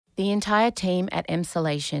The entire team at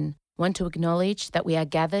Emsolation want to acknowledge that we are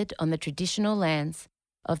gathered on the traditional lands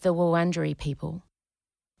of the Wurundjeri people.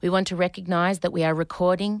 We want to recognise that we are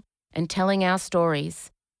recording and telling our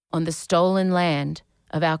stories on the stolen land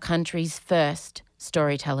of our country's first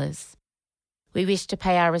storytellers. We wish to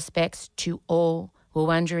pay our respects to all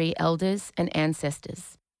Wurundjeri elders and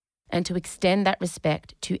ancestors, and to extend that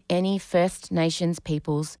respect to any First Nations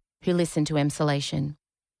peoples who listen to Emsolation.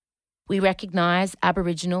 We recognise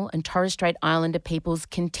Aboriginal and Torres Strait Islander peoples'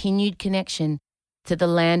 continued connection to the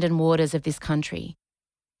land and waters of this country,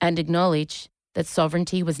 and acknowledge that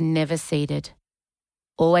sovereignty was never ceded.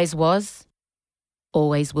 Always was,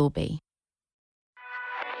 always will be.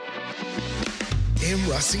 Em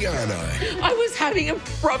Rusciano I was having a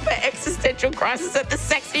proper existential crisis at the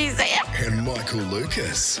Sex Museum. and Michael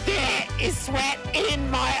Lucas. There is sweat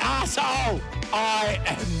in my arsehole. I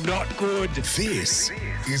am not good. This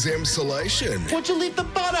is Emsolation. What'd you leave the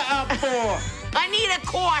butter out for? I need a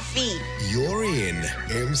coffee. You're in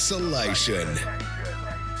Emsolation.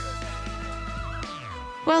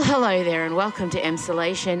 Well, hello there and welcome to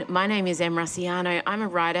Emsolation. My name is Em Rusciano. I'm a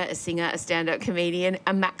writer, a singer, a stand-up comedian,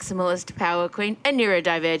 a maximalist power queen, a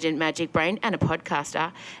neurodivergent magic brain and a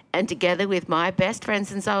podcaster. And together with my best friend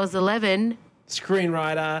since I was 11,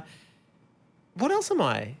 Screenwriter. What else am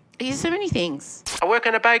I? you're so many things. I work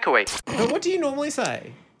in a bakery. But what do you normally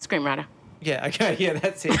say? Screenwriter. Yeah, okay, yeah,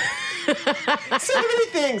 that's it. So many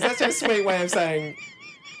things. That's a sweet way of saying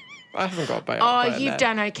I haven't got bail. Oh, you've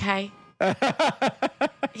done okay.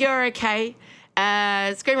 You're okay.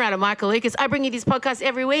 Screenwriter Michael Lucas. I bring you this podcast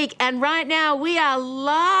every week, and right now we are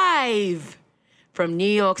live from New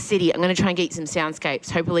York City. I'm going to try and get you some soundscapes.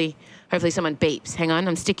 Hopefully someone beeps. Hang on,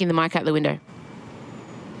 I'm sticking the mic out the window.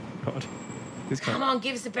 God. This can't. Come on,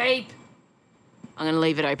 give us a beep. I'm going to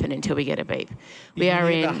leave it open until we get a beep. We You are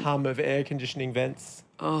hear in. the hum of air conditioning vents.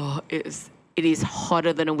 Oh, it is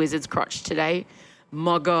hotter than a wizard's crotch today.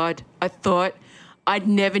 My God, I thought I'd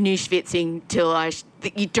never knew schwitzing till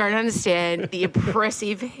you don't understand the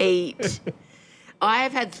oppressive heat. I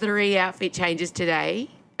have had 3 outfit changes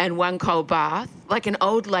today and 1 cold bath, like an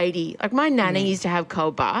old lady. Like my nana used to have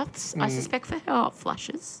cold baths, I suspect for her hot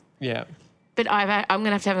flushes. Yeah. But I'm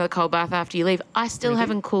going to have another cold bath after you leave. I still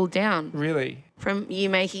haven't cooled down Really? from you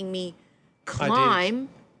making me climb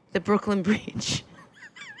the Brooklyn Bridge.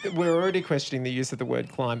 We're already questioning the use of the word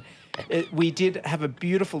climb. We did have a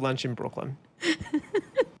beautiful lunch in Brooklyn.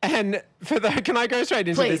 And can I go straight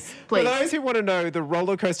into this? Please. For those who want to know the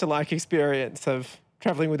roller coaster-like experience of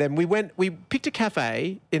travelling with them, we picked a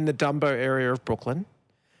cafe in the Dumbo area of Brooklyn.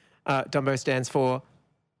 Dumbo stands for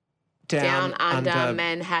Down under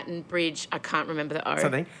Manhattan Bridge. I can't remember the O.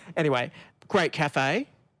 something. Anyway, great cafe.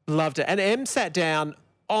 Loved it. And Em sat down.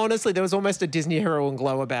 Honestly, there was almost a Disney heroine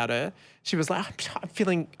glow about her. She was like, I'm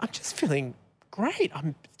just feeling great.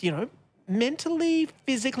 I'm, mentally,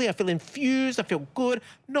 physically, I feel infused. I feel good.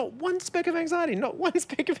 Not one speck of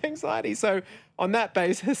anxiety. So on that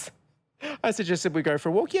basis, I suggested we go for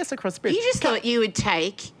a walk. Yes, across the bridge. You just thought you would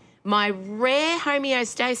take my rare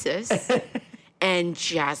homeostasis and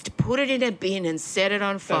just put it in a bin and set it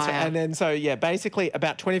on fire. That's right. And then, basically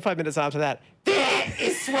about 25 minutes after that, there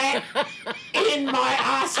is sweat in my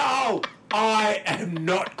arsehole. I am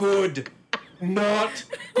not good. Not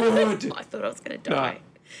good. I thought I was going to die. No.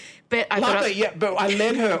 But I thought but I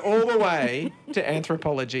led her all the way to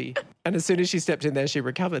anthropology. And as soon as she stepped in there, she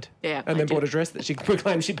recovered. Yeah, And I then did. bought a dress that she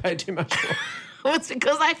claimed she paid too much for. Well, it's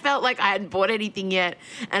because I felt like I hadn't bought anything yet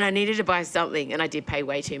and I needed to buy something and I did pay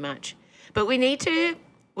way too much. But we need to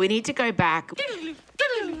go back.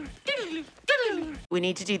 We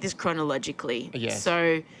need to do this chronologically. Yes.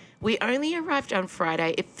 So we only arrived on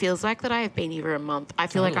Friday. It feels like that I have been here a month. I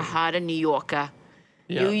feel like a harder New Yorker.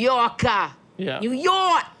 Yeah. New Yorker. Yeah. New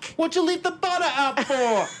York. What'd you leave the butter out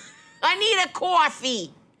for? I need a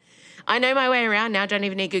coffee. I know my way around now. Don't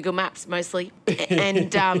even need Google Maps mostly.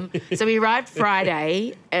 And so we arrived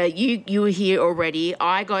Friday. You were here already.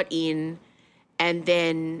 I got in, and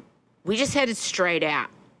then we just headed straight out.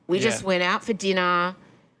 We just went out for dinner.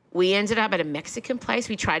 We ended up at a Mexican place.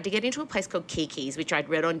 We tried to get into a place called Kiki's. We tried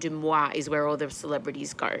Redon du Mois is where all the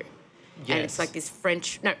celebrities go. And it's like this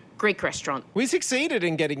Greek restaurant. We succeeded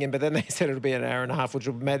in getting in, but then they said it would be an hour and a half, which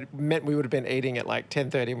meant we would have been eating at like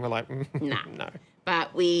 10:30, and we're like, no.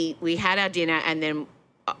 But we had our dinner, and then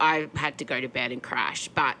I had to go to bed and crash.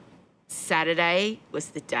 But Saturday was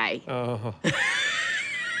the day. Oh.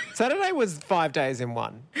 Saturday was 5 days in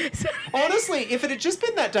one. Honestly, if it had just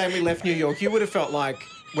been that day and we left New York, you would have felt like,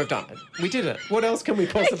 we've done it. We did it. What else can we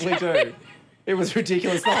possibly do? It was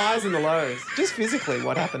ridiculous. The highs and the lows. Just physically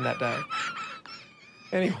what happened that day.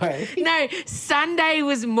 Anyway. No, Sunday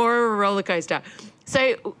was more of a roller coaster.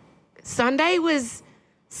 So Sunday was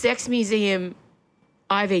Sex Museum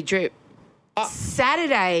IV drip.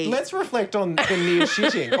 Saturday. Let's reflect on the near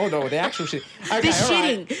shitting. Oh, no, the actual shit. Okay, The all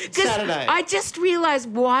shitting. right. Because Saturday. I just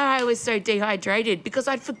realised why I was so dehydrated because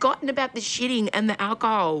I'd forgotten about the shitting and the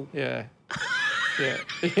alcohol. Yeah. Yeah.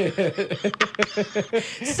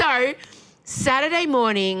 So Saturday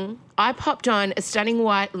morning, I popped on a stunning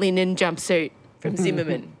white linen jumpsuit from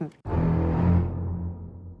Zimmerman.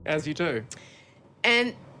 As you do.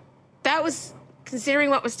 And that was, considering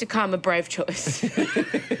what was to come, a brave choice.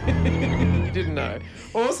 You didn't know.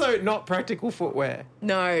 Also, not practical footwear.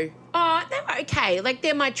 No. Oh, they were okay. Like,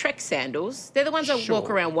 they're my Trek sandals. They're the ones I walk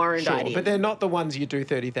around Warrandyte in. But they're not the ones you do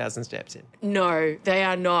 30,000 steps in. No, they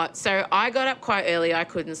are not. So I got up quite early. I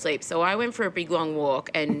couldn't sleep. So I went for a big, long walk,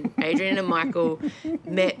 and Adrian and Michael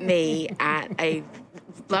met me at a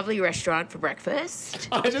lovely restaurant for breakfast.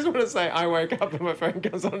 I just want to say, I woke up and my phone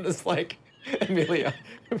comes on and it's like, Amelia,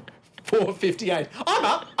 4:58. I'm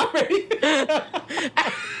up. I'm ready.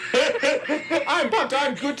 I'm pumped.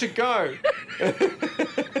 I'm good to go.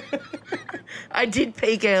 I did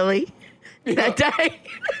peak early that day.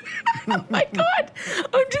 Oh, my God.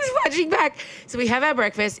 I'm just watching back. So we have our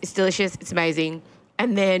breakfast. It's delicious. It's amazing.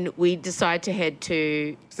 And then we decide to head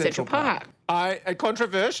to Central Park.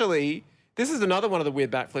 Controversially, this is another one of the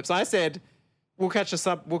weird backflips. I said, we'll catch the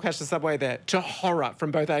subway there, to horror from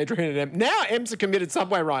both Adrian and Em. Now Em's a committed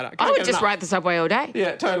subway rider. I would just ride the subway all day.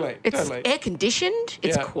 Yeah, totally. It's air conditioned.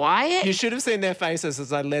 It's Yeah. quiet. You should have seen their faces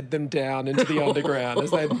as I led them down into the underground as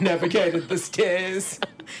they navigated the stairs.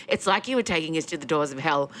 It's like you were taking us to the doors of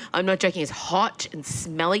hell. I'm not joking. It's hot and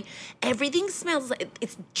smelly. Everything smells like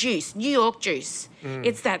it's juice, New York juice.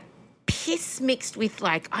 It's that piss mixed with,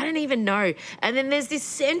 like, I don't even know. And then there's this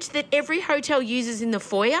scent that every hotel uses in the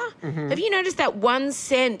foyer. Have you noticed that one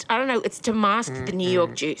scent? I don't know. It's to mask the New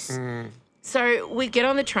York juice. So we get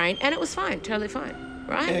on the train and it was fine, totally fine,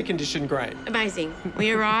 right? Air conditioned, great. Amazing.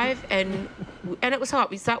 We arrive and it was hot.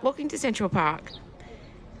 We start walking to Central Park.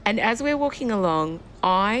 And as we're walking along,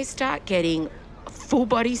 I start getting full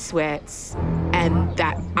body sweats and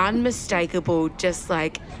that unmistakable, just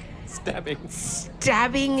like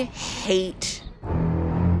stabbing heat.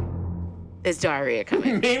 There's diarrhea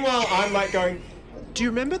coming. Meanwhile, I'm like going, do you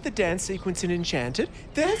remember the dance sequence in Enchanted?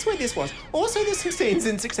 That's where this was. Also, there's some scenes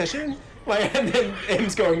in Succession. Like, and then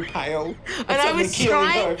Em's going pale. And I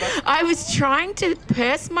was trying to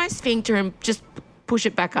purse my sphincter and just push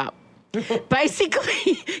it back up.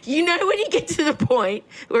 Basically, you know when you get to the point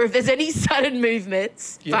where if there's any sudden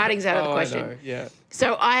movements, farting's out of the question. I know, yeah.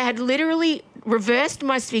 So I had literally reversed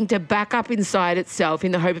my sphincter back up inside itself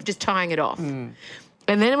in the hope of just tying it off. And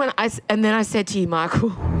then I said to you,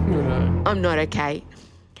 Michael, I'm not okay.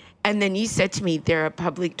 And then you said to me, there are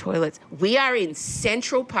public toilets. We are in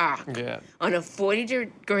Central Park on a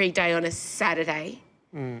 40-degree day on a Saturday.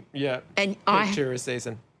 Yeah. And I tourist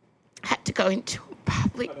season. Had to go into a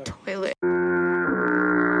public toilet.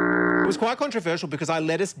 It was quite controversial because I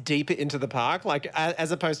led us deeper into the park, like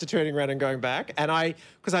as opposed to turning around and going back. And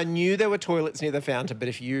because I knew there were toilets near the fountain,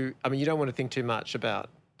 but you don't want to think too much about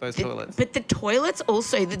those toilets. But the toilets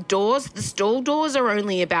also, the stall doors are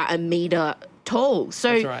only about a metre tall.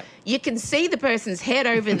 So right. You can see the person's head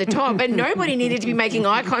over the top, and nobody needed to be making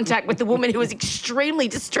eye contact with the woman who was extremely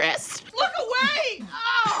distressed. Look away!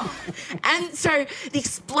 Oh! And so the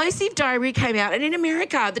explosive diarrhea came out, and in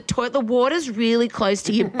America, the water's really close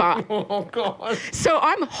to your butt. Oh, God. So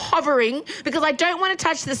I'm hovering because I don't want to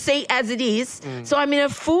touch the seat as it is. So I'm in a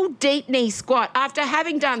full deep knee squat after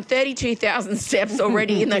having done 32,000 steps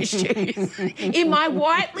already in those shoes. In my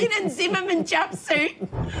white linen Zimmerman jumpsuit.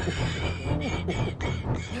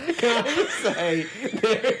 Can I just say,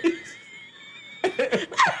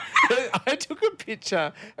 I took a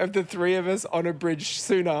picture of the three of us on a bridge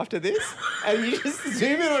soon after this, and you just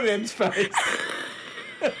zoom in on Em's face.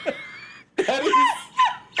 That is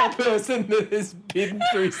a person that has been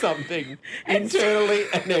through something internally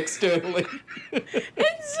and externally.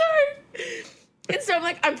 And so I'm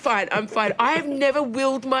like, I'm fine. I have never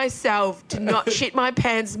willed myself to not shit my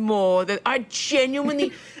pants more than I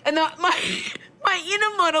genuinely, and my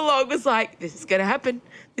inner monologue was like, this is going to happen.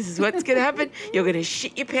 This is what's going to happen. You're going to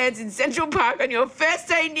shit your pants in Central Park on your first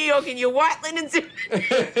day in New York in your white linen suit.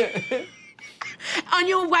 On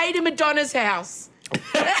your way to Madonna's house.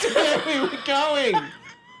 That's where we were going.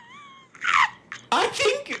 I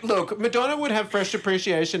think, look, Madonna would have fresh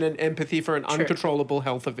appreciation and empathy for an uncontrollable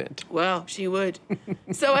health event. Well, she would.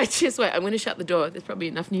 So I just went, I'm going to shut the door. There's probably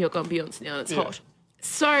enough New York ambience now. It's hot.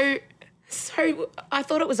 So So I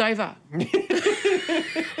thought it was over.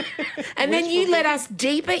 And then you let us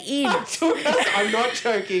deeper in. Took us, I'm not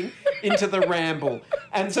joking, into the Ramble.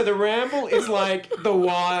 And so the Ramble is like the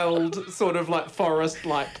wild sort of like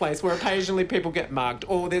forest-like place where occasionally people get mugged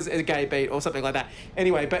or there's a gay beat or something like that.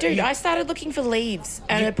 Anyway, but... Dude, I started looking for leaves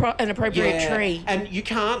and an appropriate tree. And you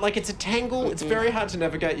can't, like, it's a tangle. It's very hard to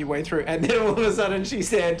navigate your way through. And then all of a sudden she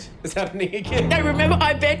said, it's happening again. No, remember,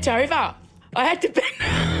 I bent over. I had to bend...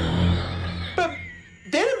 But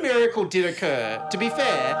then a miracle did occur, to be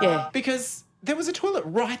fair. Yeah. Because there was a toilet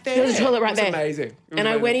right there. There was a toilet right there. It was amazing. And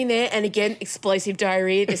I went in there and again, explosive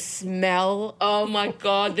diarrhea, the smell. Oh my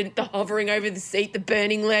God, the hovering over the seat, the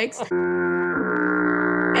burning legs.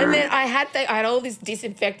 And then I had all this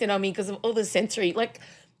disinfectant on me because of all the sensory. Like,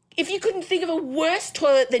 if you couldn't think of a worse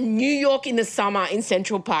toilet than New York in the summer in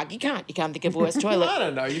Central Park, you can't think of a worse toilet. I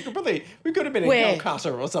don't know. We could have been Where? in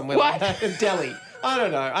Calcutta or somewhere What? like that, in Delhi. I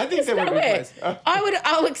don't know. I think there would be a place.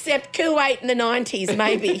 I'll accept Kuwait in the 90s,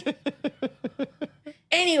 maybe.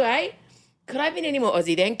 Anyway, could I have been any more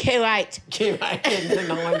Aussie then? Kuwait. Kuwait in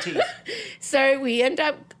the 90s. So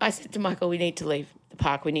I said to Michael, we need to leave the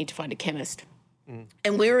park. We need to find a chemist.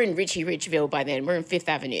 And we were in Richie Richville by then. We're in Fifth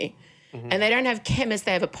Avenue. And they don't have chemists,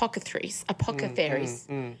 they have apothecaries.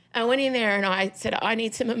 I went in there and I said, I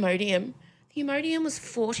need some Imodium. The Imodium was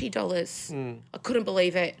 $40. I couldn't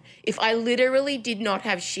believe it. If I literally did not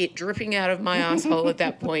have shit dripping out of my asshole at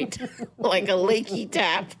that point, like a leaky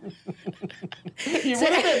tap. You would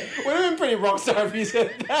have been pretty rock star if you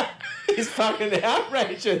said that is fucking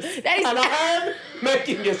outrageous. That is and I am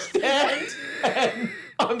making a stand and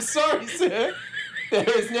I'm sorry, sir.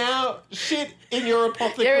 There is now shit in your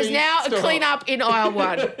apothecary. There is now store. a clean-up in aisle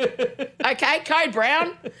 1. Okay, Code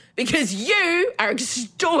Brown, because you are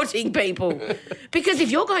extorting people. Because if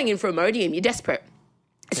you're going in for Imodium, you're desperate.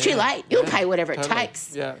 It's too late. You'll pay whatever it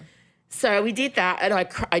takes. Yeah. So we did that, and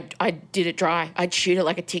I did it dry. I'd shoot it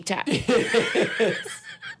like a Tic Tac. I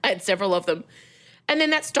had several of them. And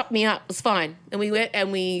then that stopped me up. It was fine. And we went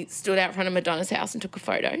and we stood out front of Madonna's house and took a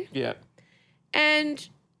photo. Yeah. And...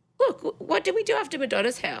 look, what did we do after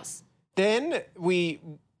Madonna's house? Then we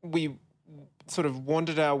sort of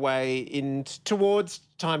wandered our way in towards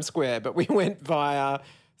Times Square, but we went via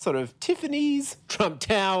sort of Tiffany's, Trump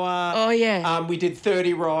Tower. Oh, yeah. We did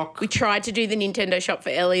 30 Rock. We tried to do the Nintendo shop for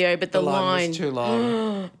Elio, but the line was too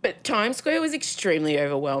long. But Times Square was extremely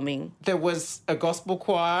overwhelming. There was a gospel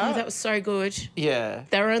choir. Oh, that was so good. Yeah.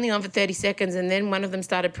 They were only on for 30 seconds, and then one of them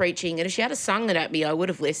started preaching. And if she had sung it at me, I would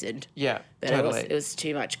have listened. Yeah, But totally. it was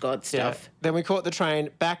too much God Yeah. stuff. Then we caught the train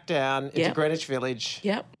back down into Yep. Greenwich Village.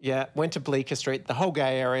 Yep. Yeah, went to Bleecker Street, the whole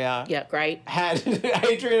gay area. Yeah, great. Had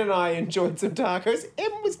Adrian and I enjoyed some tacos.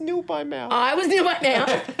 Em was nil by mouth. I was near my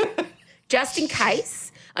mouth. Just in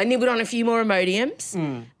case, I nibbled on a few more Imodiums.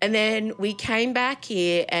 And then we came back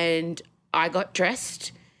here and I got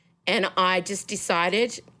dressed and I just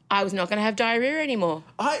decided I was not going to have diarrhea anymore.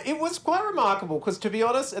 It was quite remarkable because, to be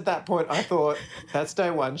honest, at that point I thought, that's day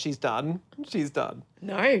one, she's done. She's done.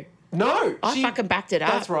 No. No. I fucking backed it up.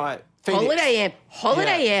 That's right. Phoenix.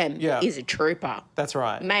 Holiday M Yeah. is a trooper. That's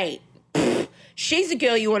right. Mate, she's the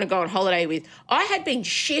girl you want to go on holiday with. I had been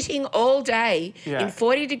shitting all day Yeah. in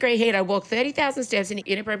 40-degree heat. I walked 30,000 steps in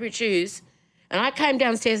inappropriate shoes and I came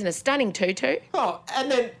downstairs in a stunning tutu. Oh, and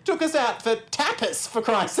then took us out for tapas, for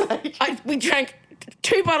Christ's sake. We drank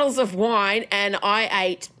 2 bottles of wine and I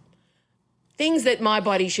ate things that my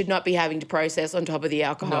body should not be having to process on top of the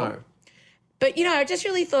alcohol. No. But, I just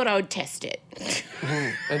really thought I would test it.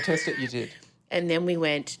 And test it you did. And then we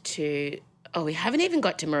went to... Oh, we haven't even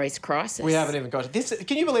got to Maurice Crisis. We haven't even got to this.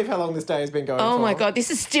 Can you believe how long this day has been going for? Oh, my God.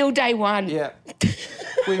 This is still day 1. Yeah.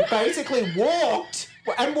 We basically walked.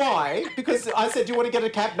 And why? Because I said, do you want to get a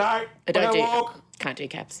cab? No. I don't walk. Can't do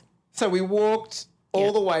cabs. So we walked all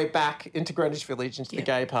Yeah. the way back into Greenwich Village, into the Yeah.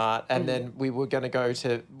 gay part, and then we were going to go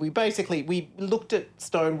to... We looked at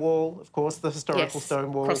Stonewall, of course, the historical Yes,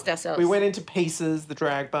 Stonewall. crossed ourselves. We went into Pieces, the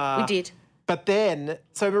drag bar. We did. But then,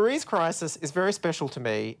 so Marie's Crisis is very special to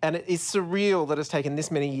me, and it is surreal that it's taken this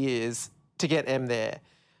many years to get M there.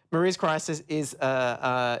 Marie's Crisis is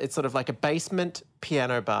it's sort of like a basement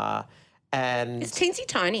piano bar, and It's teensy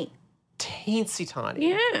tiny. teensy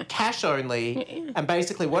tiny. Yeah. Cash only. And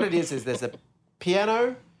basically what it is there's a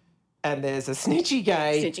piano and there's a snitchy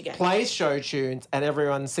gay, Snitchy gay. plays show tunes and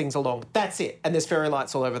everyone sings along. That's it. And there's fairy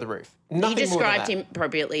lights all over the roof. You Nothing more described than him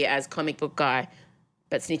appropriately as comic book guy,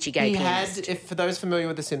 but snitchy gay He pianist. had, for those familiar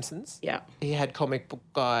with The Simpsons, Yeah. he had comic book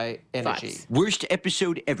guy energy. Vibes. Worst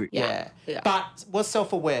episode ever. Yeah. Yeah. But was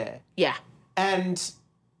self-aware. Yeah. And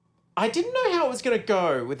I didn't know how it was going to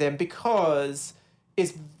go with them because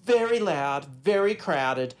it's very loud, very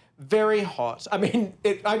crowded, very hot. I mean,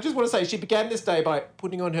 I just want to say she began this day by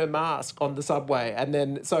putting on her mask on the subway. And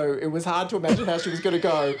then, so it was hard to imagine how she was going to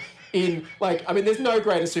go in, like, I mean, there's no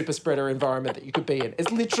greater super spreader environment that you could be in.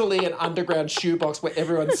 It's literally an underground shoebox where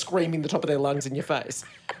everyone's screaming the top of their lungs in your face.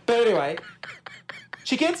 But anyway,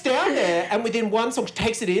 she gets down there and within one song, she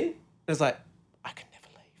takes it in and is like, I can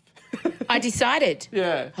never leave. I decided.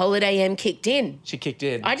 Yeah. Holiday M kicked in. She kicked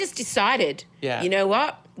in. I just decided, Yeah. you know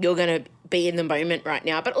what? You're going to be in the moment right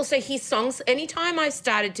now. But also his songs, anytime I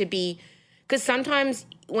started to be, because sometimes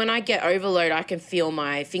when I get overload, I can feel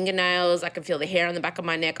my fingernails, I can feel the hair on the back of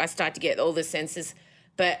my neck, I start to get all the senses.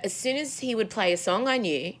 But as soon as he would play a song, I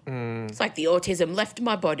knew it's like the autism left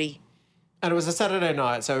my body. And it was a Saturday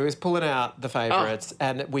night, so he was pulling out the favourites,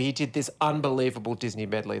 and we did this unbelievable Disney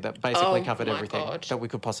medley that basically covered my everything God. that we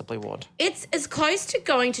could possibly want. It's as close to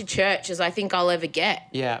going to church as I think I'll ever get.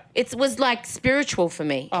 Yeah. It was like spiritual for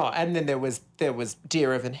me. Oh, and then there was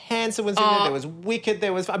Dear Evan Hansen was in there. There was Wicked.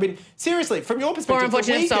 There was, I mean, seriously, from your perspective, the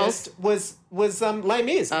Unfortunate weakest Souls. was Les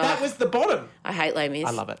Mis. That was the bottom. I hate Les Mis. I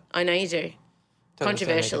love it. I know you do. Don't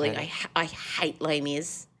Controversially, understand I hate Les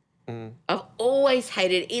Mis. I've always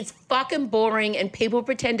hated it. It's fucking boring and people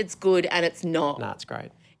pretend it's good and it's not. Nah, it's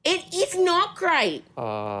great. It is not great.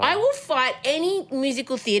 I will fight any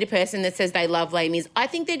musical theatre person that says they love Les Mis. I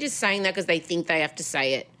think they're just saying that because they think they have to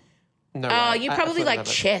say it. No Oh, way. you I probably absolutely like love it.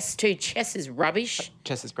 Chess too. Chess is rubbish.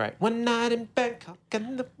 Chess is great. One night in Bangkok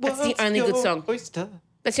and the That's the world's only good your song. oyster.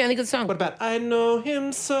 That's the only good song. What about I Know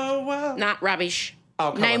Him So Well? Nah, rubbish.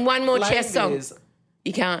 Oh, come Name on. one more Les Chess song. Mis,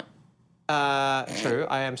 You can't. True,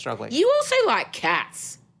 I am struggling. You also like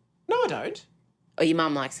cats. No, I don't. Oh, your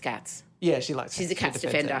mum likes cats. Yeah, she likes. She's a she Cats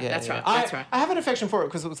defends defender. it. That's right, I, that's right. I have an affection for it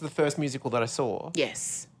because it was the first musical that I saw.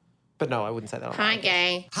 Yes. But no, I wouldn't say that. I Hi, like it.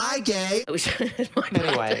 gay. Hi, gay. I wish I had my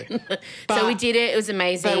Anyway, button. but so we did it. It was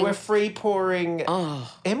amazing. They were free pouring.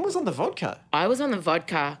 Oh. Em was on the vodka. I was on the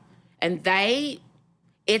vodka, and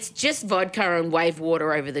it's just vodka and wave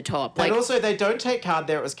water over the top. Like, And also, they don't take card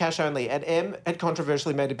there. It was cash only. And Em had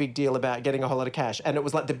controversially made a big deal about getting a whole lot of cash. And it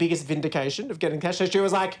was like the biggest vindication of getting cash. So she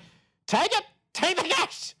was like, take it. Take the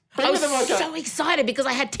cash. Bring I me was the vodka. so excited because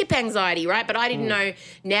I had tip anxiety, right? But I didn't know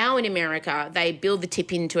now in America they build the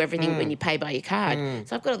tip into everything when you pay by your card.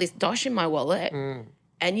 So I've got all this dosh in my wallet,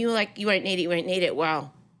 and you were like, "You won't need it. You won't need it."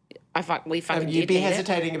 Well, we fucking And did you'd be need it.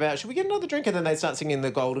 hesitating about, should we get another drink? And then they'd start singing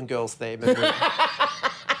the Golden Girls theme. And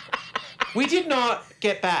we did not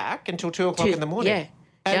get back until 2 o'clock in the morning. Yeah.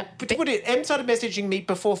 And Yeah. but to put it, Em started messaging me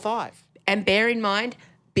before 5. And bear in mind,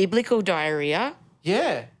 biblical diarrhea,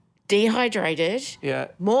 Yeah. dehydrated, Yeah.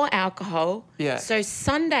 more alcohol. Yeah. So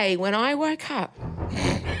Sunday when I woke up.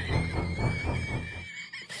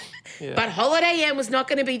 But Holiday Inn was not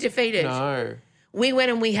going to be defeated. No. We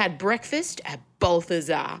went and we had breakfast at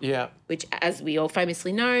Balthazar. Yeah. Which, as we all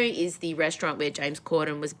famously know, is the restaurant where James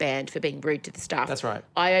Corden was banned for being rude to the staff. That's right.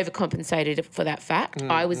 I overcompensated for that fact.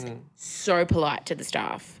 I was so polite to the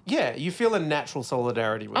staff. Yeah, you feel a natural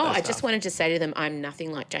solidarity with Oh, that I stuff. just wanted to say to them, I'm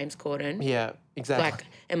nothing like James Corden. Yeah, exactly. Like,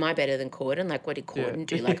 am I better than Corden? Like, what did Corden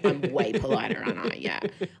do? Like, I'm way politer, aren't I? Yeah.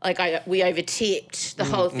 Like, we overtipped the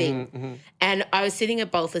whole thing. And I was sitting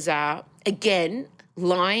at Balthazar, again,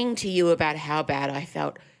 lying to you about how bad I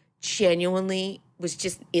felt. Genuinely was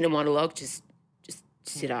just in a monologue, just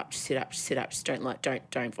sit up, just sit up, just sit up, just don't vomit,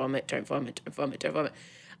 don't vomit, don't vomit, don't vomit.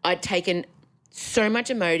 I'd taken so much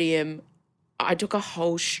Imodium. I took a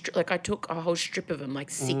whole strip of them, like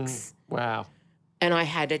 6. Wow. And I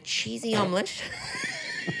had a cheesy omelette.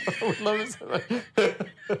 I love it so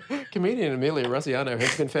much. Comedian Amelia Rossiano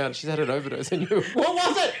has been found. She's had an overdose. And you, what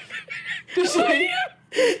was it? Did she?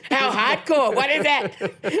 How hardcore? What is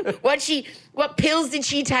that? What pills did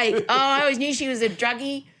she take? Oh, I always knew she was a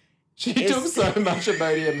druggie. She took so much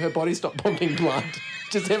Imodium, her body stopped pumping blood.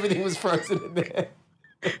 Just everything was frozen in there.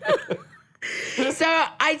 So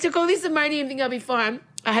I took all this Imodium thinking I'll be fine.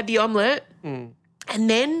 I had the omelette. And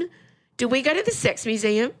then, did we go to the sex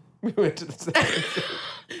museum? We went to the second.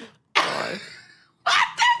 What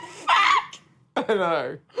the fuck? I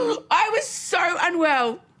know. I was so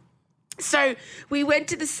unwell. So we went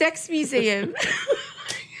to the sex museum.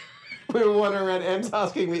 We were wandering around. Em's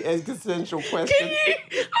asking me existential questions.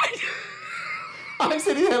 I'm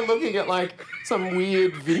sitting there looking at like some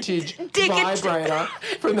weird vintage vibrator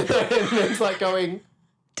from the and Em's like going,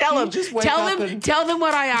 Tell them. just wake up and- Tell them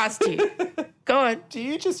what I asked you. Go on.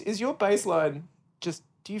 is your baseline just,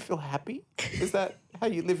 do you feel happy? Is that how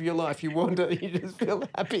you live your life? You wander, you just feel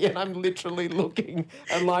happy, and I'm literally looking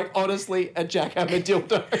and like, honestly, a jackhammer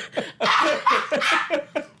dildo.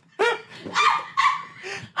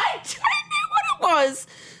 I don't know what it was.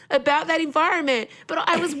 about that environment. But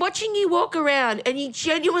I was watching you walk around and you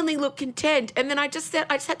genuinely look content. And then I just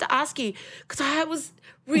had to ask you because I was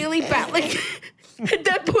really battling at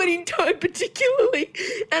that point in time particularly.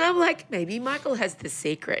 And I'm like, maybe Michael has the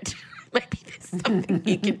secret. Maybe there's something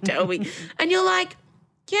you can tell me. And you're like,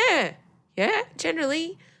 yeah,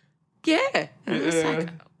 generally, yeah. And I was like,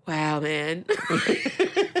 wow, man.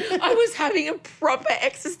 I was having a proper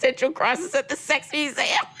existential crisis at the Sex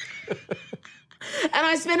Museum. And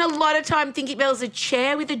I spent a lot of time thinking there was a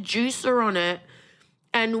chair with a juicer on it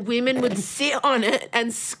and women would sit on it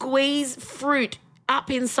and squeeze fruit up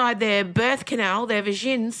inside their birth canal, their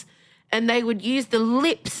vagines, and they would use the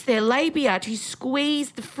lips, their labia, to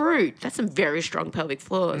squeeze the fruit. That's some very strong pelvic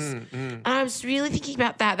floors. And I was really thinking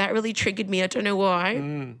about that. That really triggered me. I don't know why.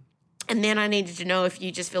 And then I needed to know if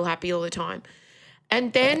you just feel happy all the time.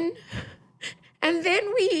 And then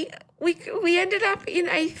we ended up in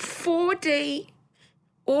a 4D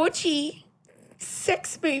orgy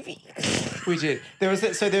sex movie. We did. There's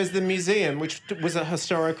the museum, which was a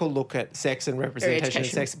historical look at sex and representation of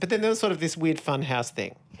sex. But then there was sort of this weird funhouse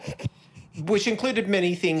thing, which included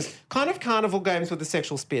many things, kind of carnival games with a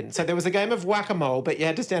sexual spin. So there was a game of whack-a-mole, but you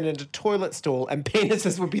had to stand in a toilet stall and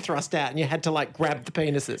penises would be thrust out and you had to, like, grab the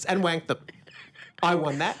penises and wank them. I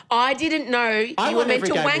won that. I didn't know you were meant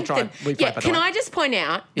to wank them. Can I just point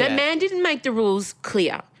out that man didn't make the rules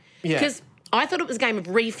clear? Because I thought it was a game of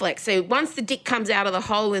reflex. So once the dick comes out of the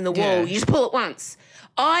hole in the wall, you just pull it once.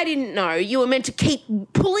 I didn't know you were meant to keep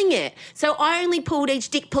pulling it. So I only pulled each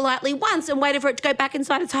dick politely once and waited for it to go back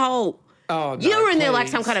inside its hole. Oh, no, you were in there like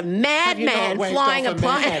some kind of madman flying a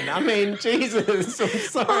plane. I mean, Jesus, I'm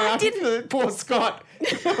sorry. Poor Scott.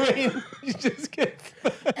 I mean, you just get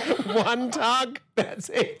one tug, that's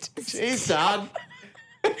it. She's done.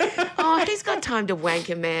 Oh, he's got time to wank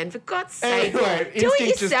a man, for God's sake. Anyway, do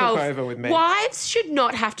it yourself. just took over with me. Wives should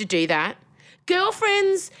not have to do that.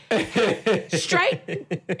 Girlfriends, straight,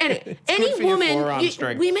 any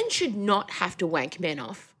woman, women should not have to wank men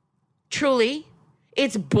off. Truly.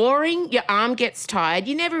 It's boring. Your arm gets tired.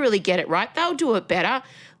 You never really get it right. They'll do it better.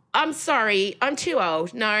 I'm sorry. I'm too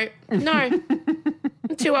old. No. I'm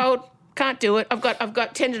too old. Can't do it. I've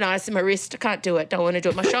got tendonitis in my wrist. I can't do it. Don't want to do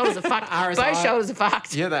it. My shoulders are fucked. Both shoulders are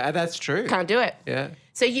fucked. Yeah, that's true. Can't do it. Yeah.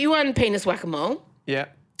 So you won penis whack-a-mole. Yeah.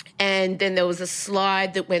 And then there was a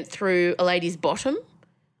slide that went through a lady's bottom. It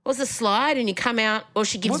was a slide and you come out, or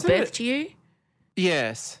she gives birth to you.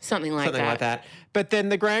 Yes. Something like that. But then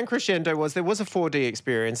the grand crescendo was there was a 4D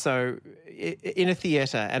experience, so in a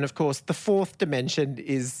theatre. And, of course, the fourth dimension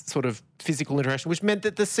is sort of physical interaction, which meant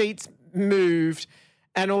that the seats moved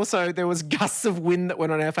and also there was gusts of wind that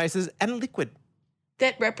went on our faces and liquid.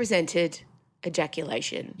 That represented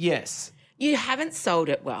ejaculation. Yes. You haven't sold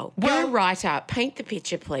it well. You're a writer. Paint the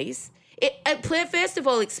picture, please. First of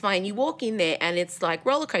all, explain. You walk in there and it's like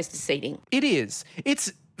roller coaster seating. It is.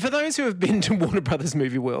 It's... For those who have been to Warner Brothers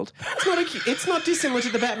Movie World, it's not dissimilar to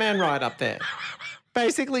the Batman ride up there.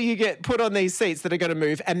 Basically, you get put on these seats that are going to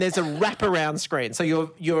move, and there's a wraparound screen. So your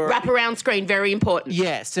wraparound screen, very important.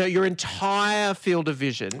 Yeah, so your entire field of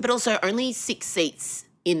vision. But also only 6 seats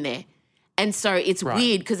in there. And so it's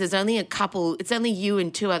weird because there's only it's only you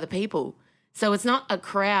and 2 other people. So it's not a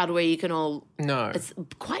crowd where you can all... No. It's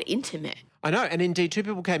quite intimate. I know, and indeed 2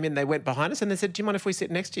 people came in, they went behind us and they said, do you mind if we sit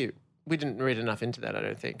next to you? We didn't read enough into that, I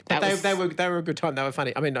don't think. But they were a good time. They were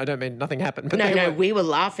funny. I mean, I don't mean nothing happened. But we were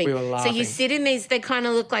laughing. We were laughing. So you sit in these, they kind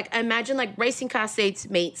of look like, imagine like racing car seats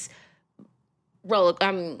meets roller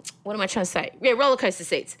coaster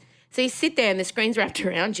seats. So you sit there and the screen's wrapped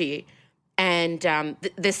around you and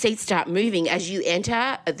the seats start moving as you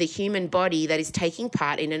enter the human body that is taking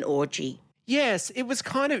part in an orgy. Yes, it was a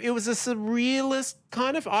surrealist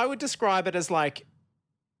kind of, I would describe it as like,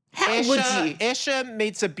 Escher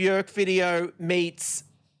meets a Björk video meets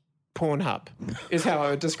Pornhub is how I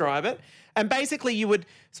would describe it. And basically you would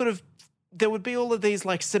there would be all of these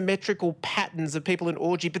like symmetrical patterns of people in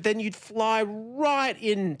orgy, but then you'd fly right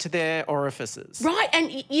into their orifices. Right,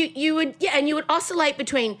 and you would oscillate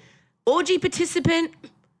between orgy participant,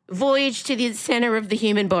 voyage to the centre of the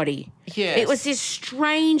human body. Yes. It was this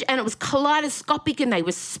strange, and it was kaleidoscopic, and they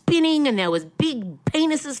were spinning, and there was big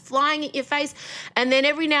penises flying at your face, and then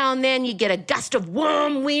every now and then you get a gust of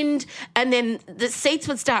warm wind, and then the seats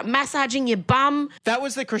would start massaging your bum. That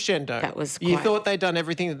was the crescendo. You thought they'd done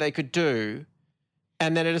everything that they could do,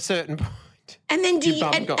 and then at a certain point, and then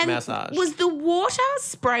your bum got massaged. Was the water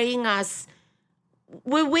spraying us?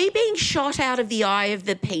 Were we being shot out of the eye of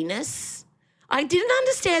the penis? I didn't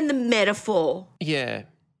understand the metaphor. Yeah.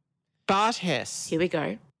 Bart Hess. Here we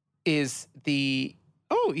go. Is the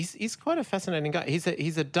Oh, he's quite a fascinating guy.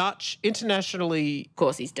 He's a Dutch, internationally Of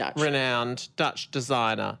course, he's Dutch. renowned Dutch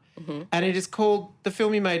designer, and the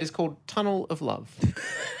film he made is called Tunnel of Love.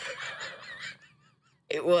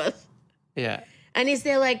 It was. Yeah. And is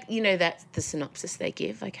there that's the synopsis they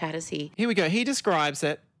give? Like, how does he? Here we go. He describes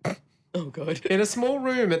it. Oh, God. In a small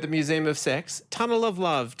room at the Museum of Sex, Tunnel of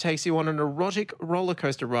Love takes you on an erotic roller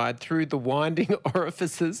coaster ride through the winding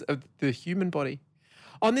orifices of the human body.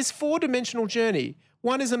 On this 4-dimensional journey,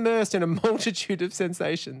 one is immersed in a multitude of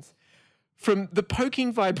sensations, from the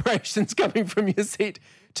poking vibrations coming from your seat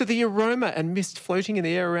to the aroma and mist floating in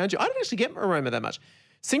the air around you. I don't actually get aroma that much.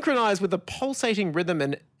 Synchronized with a pulsating rhythm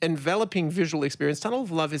and enveloping visual experience, Tunnel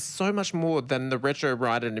of Love is so much more than the retro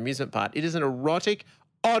ride and amusement park. It is an erotic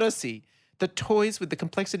odyssey that toys with the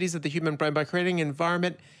complexities of the human brain by creating an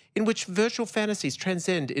environment in which virtual fantasies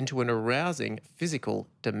transcend into an arousing physical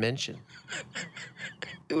dimension.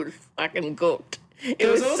 It was fucking cooked. It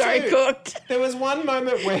was so cooked. There was one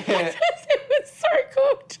moment where It was so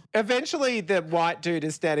cooked. eventually the white dude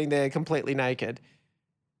is standing there completely naked,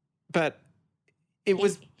 but it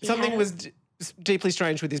was something was deeply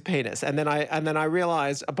strange with his penis, and then I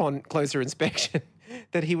realised upon closer inspection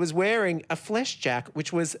that he was wearing a flesh jack,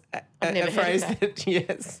 which was a phrase that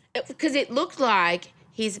yes, Because it looked like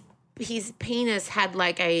his penis had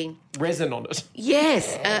like a resin on it.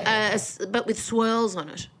 yes, but with swirls on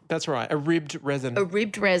it. That's right, a ribbed resin. A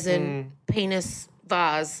ribbed resin penis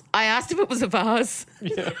vase. I asked if it was a vase.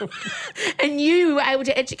 Yeah. And you were able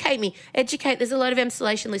to educate me. There's a lot of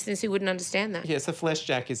Emsolation listeners who wouldn't understand that. Yes, a flesh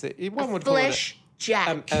jack is one would Flesh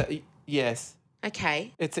jack. call it. Yes,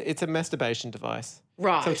 Okay. it's a masturbation device.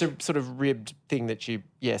 Right. So it's a sort of ribbed thing that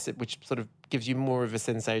which sort of gives you more of a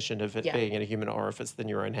sensation of it Yeah. being in a human orifice than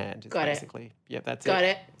your own hand. Got it. Basically. Yeah, that's Got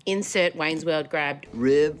it. Insert Wayne's World grabbed.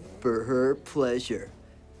 Rib for her pleasure.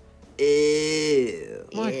 Ew.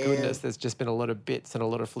 My goodness, there's just been a lot of bits and a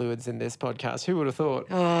lot of fluids in this podcast. Who would have thought?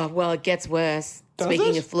 Oh, well, it gets worse. Does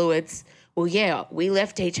Speaking it? of fluids. Well, yeah, we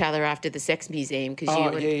left each other after the sex museum because you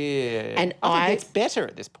Oh, were... yeah. And I think it's better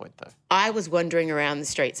at this point, though. I was wandering around the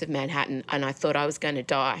streets of Manhattan and I thought I was going to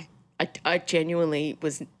die. I genuinely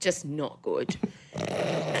was just not good.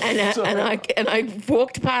 and I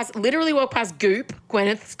literally walked past Goop,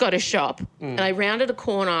 Gwyneth's Scottish shop, and I rounded a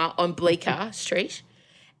corner on Bleecker Street,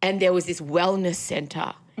 and there was this wellness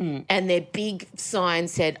centre, and their big sign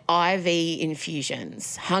said IV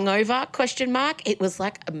infusions, hungover ? It was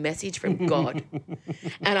like a message from God,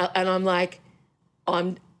 and I'm like,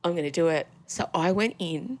 I'm going to do it. So I went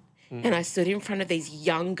in and I stood in front of these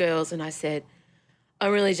young girls and I said,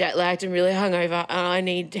 I'm really jet lagged and really hungover and I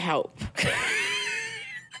need help.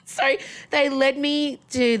 So they led me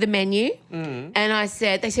to the menu and they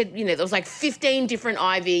said, there was like 15 different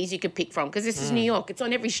IVs you could pick from because this is New York. It's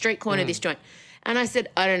on every street corner, this joint. And I said,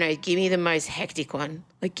 I don't know, give me the most hectic one.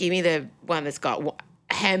 Like, give me the one that's got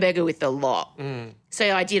a hamburger with the lot.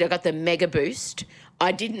 So I did. I got the Mega Boost.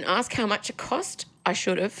 I didn't ask how much it cost. I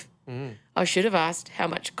should have. I should have asked how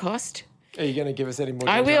much it cost. Are you going to give us any more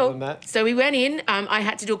I detail will. than that? So we went in. I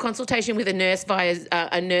had to do a consultation with a nurse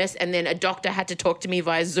and then a doctor had to talk to me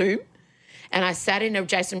via Zoom. And I sat in a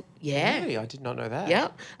Jason. Yeah. Really? I did not know that. Yeah.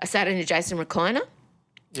 I sat in a Jason recliner.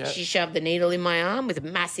 Yeah. She shoved the needle in my arm with a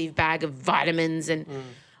massive bag of vitamins, and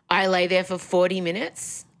I lay there for 40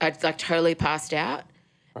 minutes. I totally passed out.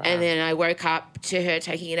 Wow. And then I woke up to her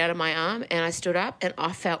taking it out of my arm, and I stood up, and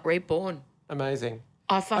I felt reborn. Amazing.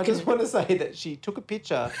 I just want to say that she took a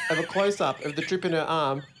picture of a close-up of the drip in her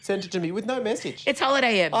arm, sent it to me with no message. It's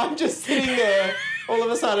holiday M. I'm just sitting there, all of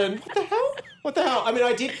a sudden, what the hell? What the hell? I mean,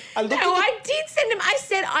 I did send him. I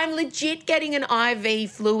said, I'm legit getting an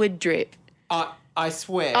IV fluid drip. I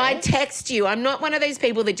swear. I text you. I'm not one of those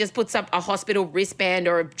people that just puts up a hospital wristband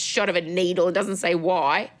or a shot of a needle and doesn't say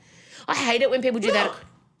why. I hate it when people do that.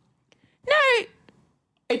 No.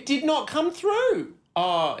 It did not come through.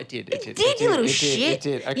 Oh, it did. It did. You little shit. It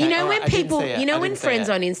did. Okay, you know all when right, I didn't people, see it. you know I when didn't see friends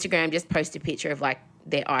it. on Instagram just post a picture of like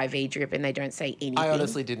their IV drip and they don't say anything. I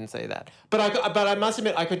honestly didn't see that. But I must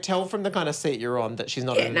admit, I could tell from the kind of seat you're on that she's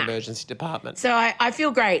not in an emergency department. So I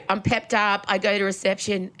feel great. I'm pepped up. I go to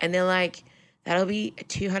reception and they're like, that'll be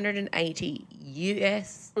 $280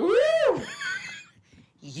 US. Woo!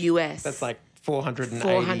 US. That's like 480.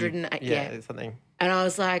 480, yeah. Something. And I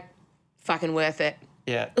was like, fucking worth it.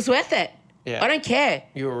 Yeah. It was worth it. Yeah. I don't care.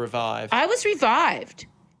 You were revived. I was revived.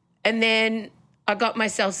 And then I got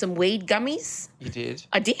myself some weed gummies. You did.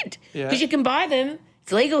 I did. Yeah. Because you can buy them.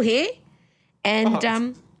 It's legal here. And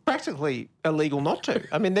It's practically illegal not to.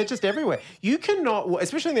 I mean, they're just everywhere. You cannot,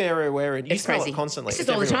 especially in the area we're in, you it's smell crazy. it constantly. It's just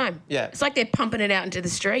It's all the everywhere. time. Yeah. It's like they're pumping it out into the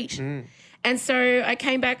street. And so I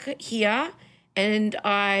came back here and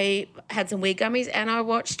I had some weed gummies, and I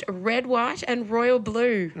watched Red, White and Royal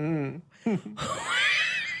Blue.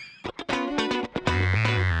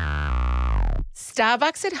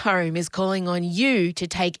 Starbucks at Home is calling on you to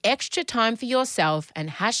take extra time for yourself and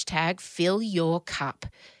hashtag fill your cup.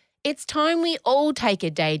 It's time we all take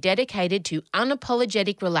a day dedicated to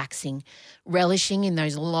unapologetic relaxing, relishing in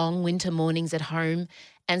those long winter mornings at home,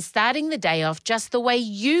 and starting the day off just the way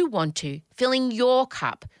you want to, filling your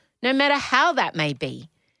cup, no matter how that may be.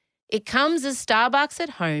 It comes as Starbucks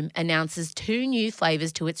at Home announces 2 new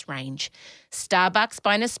flavours to its range, Starbucks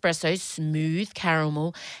by Nespresso's smooth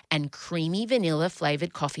caramel and creamy vanilla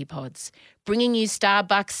flavoured coffee pods, bringing you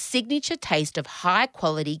Starbucks' signature taste of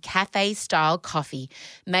high-quality cafe-style coffee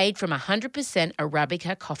made from 100%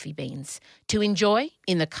 Arabica coffee beans to enjoy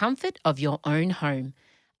in the comfort of your own home.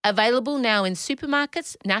 Available now in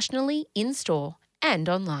supermarkets nationally, in-store and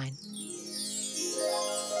online.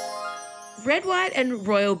 Red, White and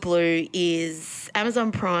Royal Blue is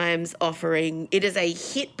Amazon Prime's offering. It is a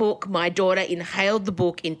hit book. My daughter inhaled the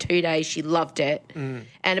book in 2 days. She loved it. And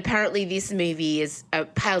apparently this movie is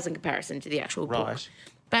pales in comparison to the actual book.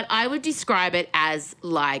 But I would describe it as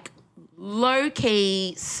like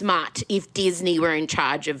low-key smut if Disney were in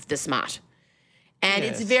charge of the smut. And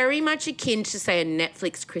it's very much akin to, say, a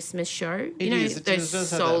Netflix Christmas show. It is. It those does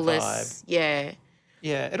have that soulless, vibe.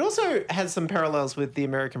 Yeah, it also has some parallels with The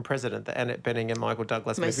American President, the Annette Bening and Michael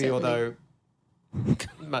Douglas Most movie, certainly. although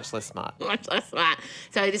much less smart. Much less smart.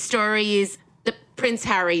 So the story is the Prince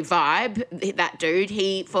Harry vibe, that dude.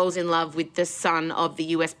 He falls in love with the son of the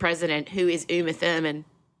US president, who is Uma Thurman,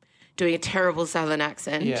 doing a terrible southern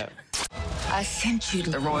accent. Yeah. I sent you to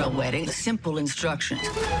the royal wedding. Simple instructions.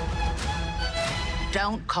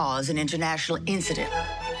 Don't cause an international incident.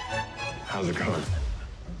 How's it going?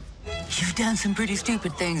 You've done some pretty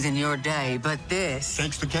stupid things in your day, but this,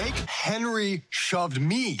 Thanks for cake. Henry shoved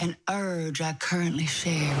me. an urge I currently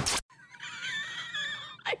share.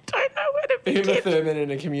 I don't know where to begin. Uma Thurman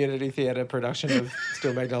in a community theatre production of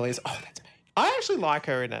Steel Magnolias. Oh, that's me. I actually like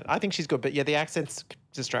her in it. I think she's good, but yeah, the accent's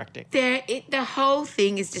distracting. The whole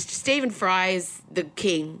thing is just Stephen Fry is the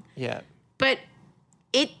king. Yeah. But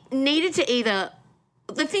it needed to either...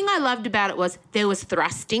 The thing I loved about it was there was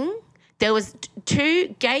thrusting. There was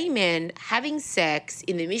 2 gay men having sex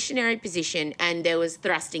in the missionary position, and there was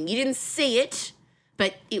thrusting. You didn't see it,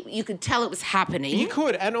 but you could tell it was happening. You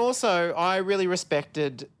could. And also, I really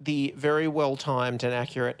respected the very well-timed and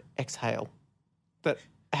accurate exhale that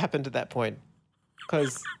happened at that point.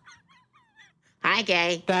 Because Hi,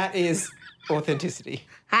 gay. that is authenticity.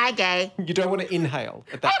 Hi, gay. You don't want to inhale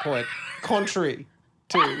at that point, contrary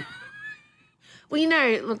to... Well, you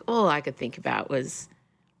know, look, all I could think about was,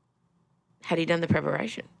 had he done the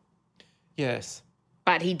preparation? Yes.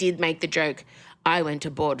 But he did make the joke, I went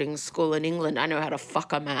to boarding school in England. I know how to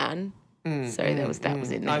fuck a man. So that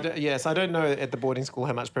was in there. I don't know at the boarding school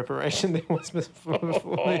how much preparation there was before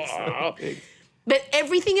this. But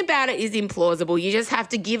everything about it is implausible. You just have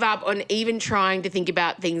to give up on even trying to think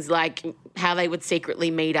about things like how they would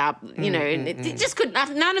secretly meet up, you know, and it just could,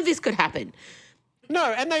 none of this could happen. No,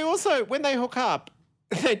 and they also, when they hook up,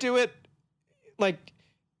 they do it like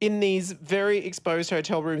in these very exposed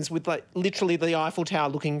hotel rooms with like literally the Eiffel Tower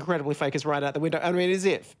looking incredibly fake as right out the window. I mean, as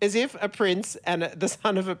if a prince and the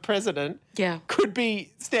son of a president could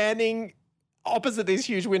be standing opposite these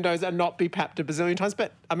huge windows and not be papped a bazillion times.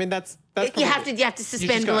 But I mean, that's you have to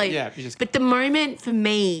suspend belief. But the moment for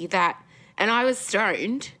me that, and I was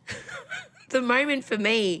stoned, the moment for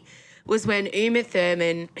me was when Uma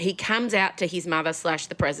Thurman, he comes out to his mother /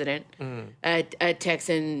 the president, a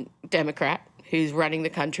Texan Democrat who's running the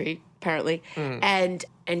country apparently, and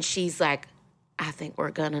she's like, I think we're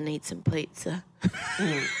gonna need some pizza.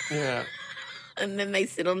 Yeah. And then they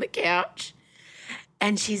sit on the couch,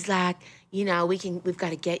 and she's like, you know, we've got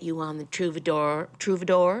to get you on the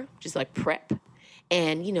Troubadour, just like PrEP,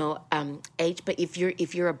 and you know, but if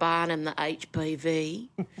you're a barn and the HPV.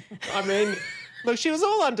 I mean, look, she was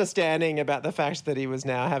all understanding about the fact that he was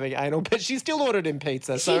now having anal, but she still ordered him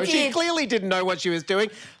pizza, so she clearly didn't know what she was doing.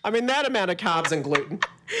 I mean, that amount of carbs and gluten.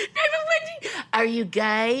 No, but are you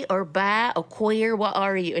gay or bi or queer? What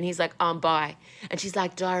are you? And he's like, I'm bi. And she's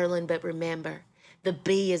like, darling, but remember, the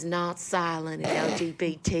B is not silent in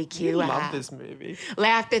LGBTQI. I love this movie.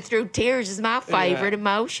 Laughter through tears is my favourite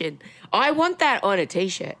emotion. I want that on a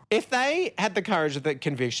T-shirt. If they had the courage of the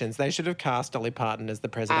convictions, they should have cast Dolly Parton as the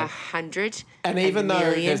president. 100. And even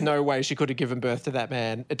though there's no way she could have given birth to that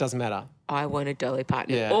man, it doesn't matter. I wanted Dolly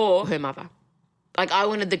Parton or her mother. Like, I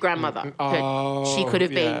wanted the grandmother. She could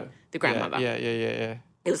have been the grandmother. Yeah.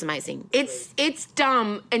 It was amazing. It's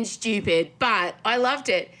dumb and stupid, but I loved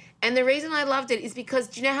it. And the reason I loved it is because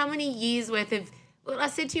do you know how many years worth of, well, I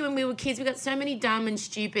said to you when we were kids, we got so many dumb and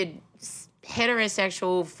stupid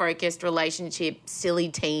heterosexual focused relationship, silly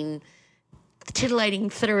teen, titillating,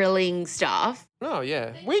 thrilling stuff. Oh,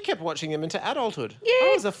 yeah. We kept watching them into adulthood. Yeah.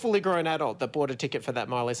 I was a fully grown adult that bought a ticket for that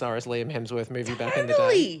Miley Cyrus, Liam Hemsworth movie back in the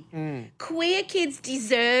day. Totally. Queer kids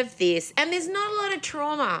deserve this. And there's not a lot of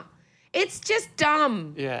trauma. It's just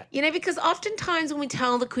dumb. Yeah. You know, because oftentimes when we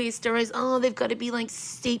tell the queer stories, oh, they've got to be like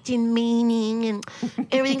steeped in meaning and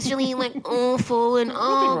everything's really like awful and oh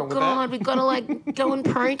wrong with God, that. we've got to like go and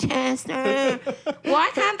protest. Why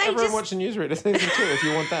can't they Everyone just watch the newsreader season 2 if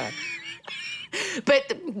you want that.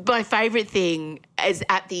 But my favourite thing is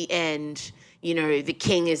at the end, you know, the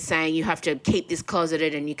king is saying you have to keep this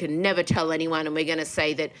closeted and you can never tell anyone, and we're going to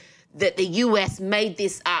say that the US made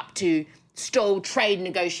this up to stall trade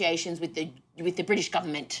negotiations with the British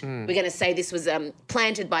government. We're going to say this was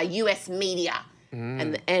planted by US media.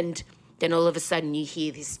 And then all of a sudden you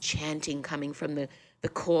hear this chanting coming from the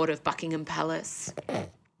court of Buckingham Palace.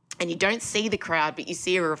 And you don't see the crowd, but you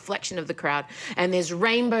see a reflection of the crowd. And there's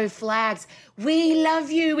rainbow flags. We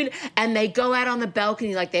love you. And they go out on the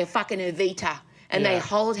balcony like they're fucking Evita. And they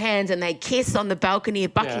hold hands and they kiss on the balcony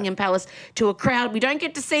of Buckingham Palace to a crowd we don't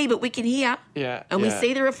get to see, but we can hear. Yeah. And we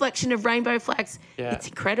see the reflection of rainbow flags. Yeah. It's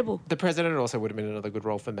incredible. The president also would have been another good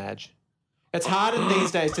role for Madge. It's harder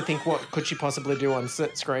these days to think what could she possibly do on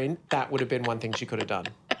screen. That would have been one thing she could have done.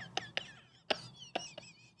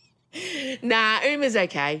 Nah, Uma's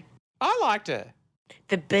okay. I liked her.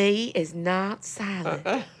 The B is not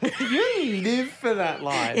silent. You live for that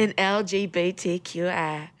line. In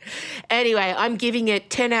LGBTQI. Anyway, I'm giving it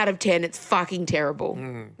 10 out of 10. It's fucking terrible.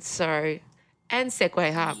 So, and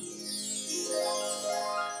Segway Hub.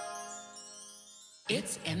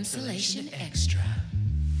 It's Emsolation Extra.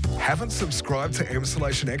 Haven't subscribed to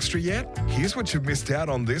Emsolation Extra yet? Here's what you've missed out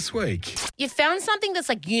on this week. You found something that's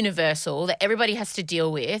like universal that everybody has to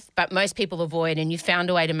deal with, but most people avoid, and you found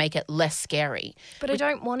a way to make it less scary. But I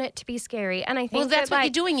don't want it to be scary. And I think Well, that's that, what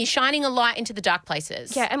like, you're doing. You're shining a light into the dark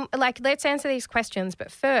places. Yeah, and like let's answer these questions,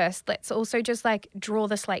 but first let's also just like draw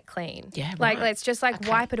the slate clean. Yeah, Like right. let's just like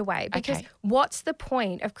wipe it away, because Okay. what's the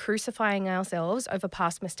point of crucifying ourselves over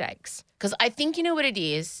past mistakes? Because I think you know what it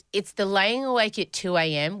is? It's the laying awake at 2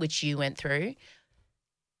 a.m., which you went through,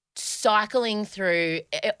 cycling through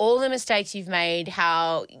all the mistakes you've made,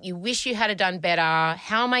 how you wish you had done better.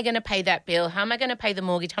 How am I going to pay that bill? How am I going to pay the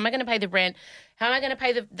mortgage? How am I going to pay the rent? How am I going to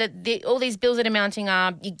pay the all these bills that are mounting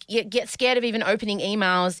up? You get scared of even opening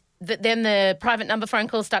emails. Then the private number phone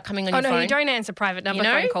calls start coming on your phone. Oh, no, you don't answer private number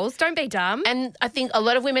phone calls. Don't be dumb. And I think a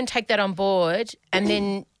lot of women take that on board, and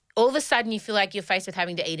then all of a sudden you feel like you're faced with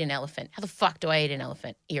having to eat an elephant. How the fuck do I eat an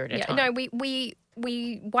elephant? Ear at a time. No,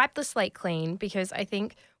 we wipe the slate clean, because I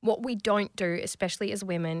think what we don't do, especially as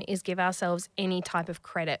women, is give ourselves any type of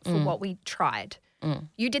credit for what we tried.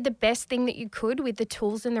 You did the best thing that you could with the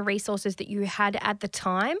tools and the resources that you had at the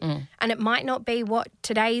time. And it might not be what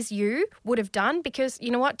today's you would have done, because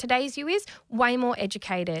you know what? Today's you is way more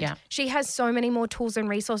educated. Yeah. She has so many more tools and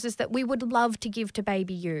resources that we would love to give to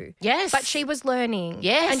baby you. Yes. But she was learning.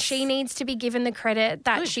 Yes. And she needs to be given the credit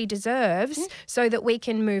that she deserves, so that we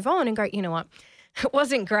can move on and go, you know what? It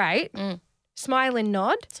wasn't great. Smile and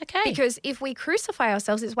nod. It's okay. Because if we crucify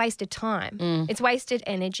ourselves, it's wasted time. It's wasted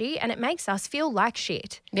energy, and it makes us feel like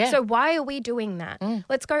shit. Yeah. So why are we doing that?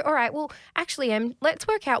 Let's go, all right, well, actually, let's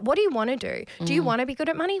work out, what do you want to do? Do you want to be good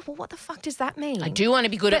at money? Well, what the fuck does that mean? I do want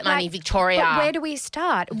to be good at money, Victoria. But where do we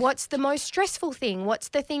start? What's the most stressful thing? What's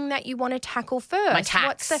the thing that you want to tackle first? My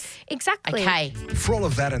tax. Exactly. Okay. For all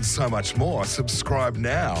of that and so much more, subscribe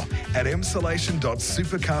now at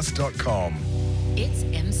emsolation.supercast.com. It's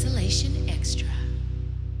Emsolation Extra.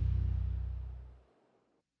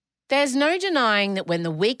 There's no denying that when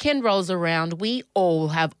the weekend rolls around, we all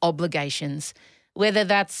have obligations. Whether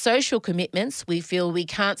that's social commitments we feel we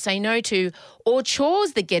can't say no to, or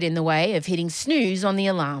chores that get in the way of hitting snooze on the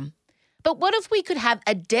alarm. But what if we could have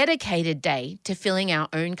a dedicated day to filling our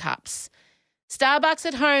own cups? Starbucks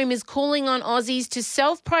at Home is calling on Aussies to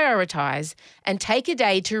self-prioritise and take a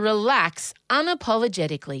day to relax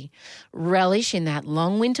unapologetically, relish in that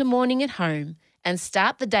long winter morning at home, and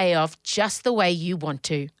start the day off just the way you want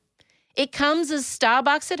to. It comes as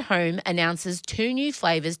Starbucks at Home announces 2 new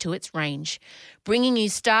flavours to its range, bringing you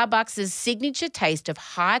Starbucks' signature taste of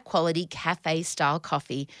high-quality cafe-style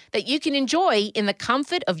coffee that you can enjoy in the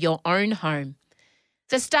comfort of your own home.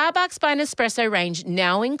 The Starbucks by Nespresso range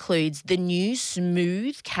now includes the new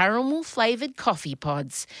smooth caramel-flavoured coffee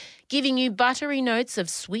pods, giving you buttery notes of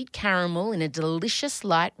sweet caramel in a delicious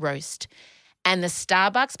light roast. and the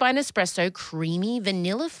Starbucks by Nespresso creamy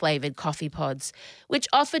vanilla-flavoured coffee pods, which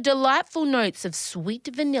offer delightful notes of sweet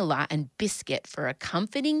vanilla and biscuit for a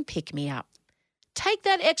comforting pick-me-up. Take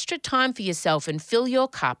that extra time for yourself and fill your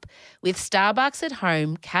cup with Starbucks at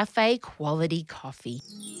Home cafe quality coffee.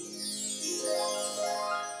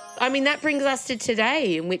 I mean, that brings us to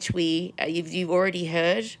today, in which you've already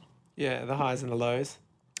heard Yeah, the highs and the lows.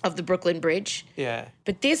 of the Brooklyn Bridge. Yeah.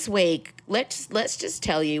 But this week, let's just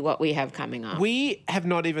tell you what we have coming up. We have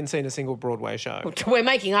not even seen a single Broadway show. We're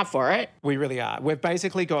making up for it. We really are. We've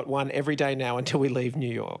basically got one every day now until we leave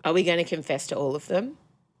New York. Are we going to confess to all of them?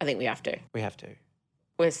 I think we have to. We have to.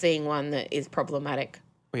 We're seeing one that is problematic.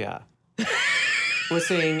 We are.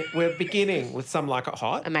 We're beginning with Some Like It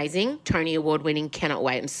Hot. Amazing. Tony Award winning. Cannot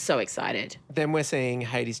wait. I'm so excited. Then we're seeing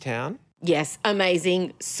Hadestown. Yes,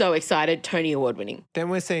 amazing. So excited. Tony Award winning. Then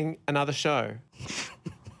we're seeing another show.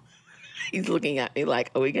 He's looking at me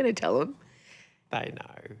like, are we going to tell him? They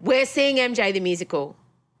know. We're seeing MJ the musical.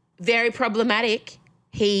 Very problematic.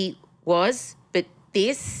 He was, but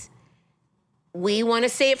this, we want to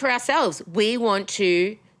see it for ourselves. We want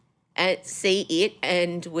to see it,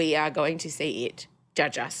 and we are going to see it.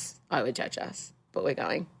 Judge us. I would judge us, but we're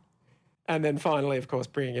going. And then finally, of course,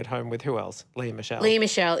 bringing it home with who else? Leah Michelle. Leah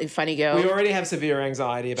Michelle in Funny Girl. We already have severe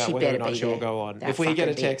anxiety about She whether or better not be she'll there. go on. That If we get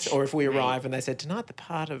a fucking text bitch, or if we mate. arrive and they said, tonight the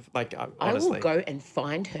part of, like, I honestly. will go and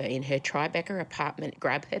find her in her Tribeca apartment,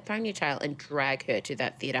 grab her ponytail and drag her to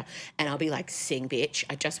that theatre. And I'll be like, sing, bitch.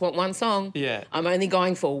 I just want one song. Yeah. I'm only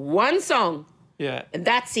going for one song. Yeah. And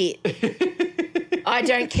that's it. I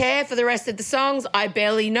don't care for the rest of the songs. I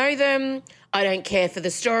barely know them. I don't care for the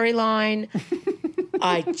storyline.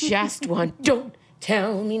 I just want, don't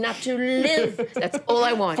tell me not to live. That's all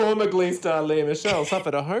I want. Former Glee star Leah Michelle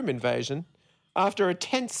suffered a home invasion. After a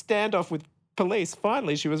tense standoff with police,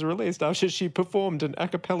 finally she was released after she performed an a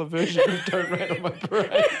cappella version of Don't Rain on My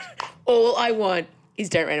Parade. All I want is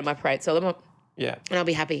Don't Rain on My Parade. So I'm up, Yeah. and I'll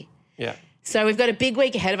be happy. Yeah. So we've got a big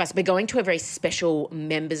week ahead of us. We're going to a very special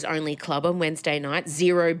members-only club on Wednesday night,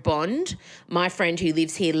 Zero Bond. My friend who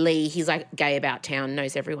lives here, Lee, he's like gay about town,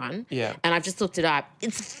 knows everyone. Yeah. And I've just looked it up.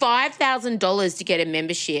 It's $5,000 to get a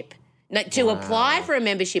membership. No, to apply for a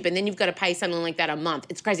membership, and then you've got to pay something like that a month.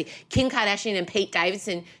 It's crazy. Kim Kardashian and Pete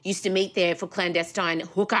Davidson used to meet there for clandestine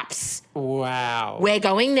hookups. Wow. We're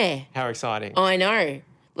going there. How exciting. I know.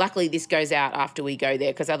 Luckily, this goes out after we go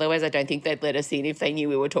there, because otherwise I don't think they'd let us in if they knew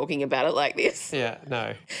we were talking about it like this. Yeah,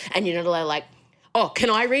 no. And you're not allowed, like, oh, can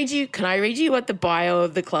I read you what the bio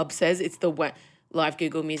of the club says? It's the live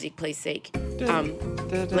Google Music, please seek.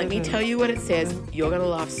 Let me tell you what it says. You're going to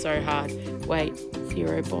laugh so hard. Wait,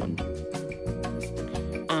 Zero Bond.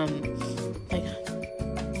 Hang on.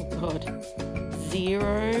 Oh, God.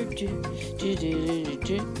 Zero. Here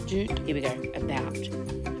we go. About.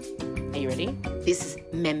 Are you ready? This is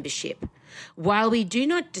membership. While we do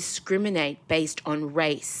not discriminate based on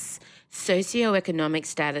race, socioeconomic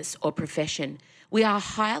status, or profession, we are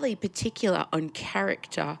highly particular on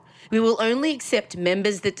character. We will only accept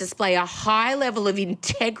members that display a high level of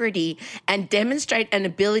integrity and demonstrate an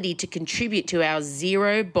ability to contribute to our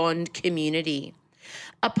Zero Bond community.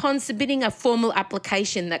 Upon submitting a formal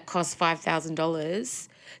application that costs $5,000,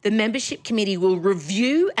 the membership committee will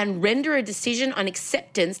review and render a decision on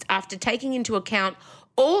acceptance after taking into account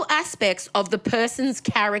all aspects of the person's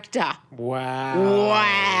character.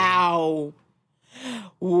 Wow.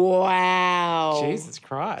 Wow. Jesus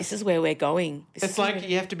Christ. This is where we're going. It's like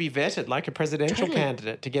you have to be vetted like a presidential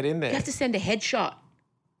candidate to get in there. You have to send a headshot.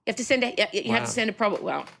 You have to send a you have to send a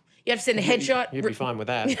headshot. You'd be fine with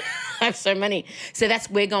that. I have so many. So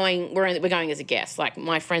we're going as a guest. Like,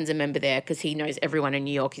 my friend's a member there because he knows everyone in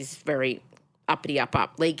New York. He's very uppity up.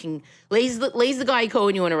 Lee's the guy you call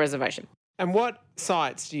when you want a reservation. And what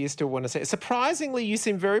sites do you still want to see? Surprisingly, you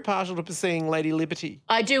seem very partial to seeing Lady Liberty.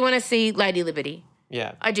 I do want to see Lady Liberty.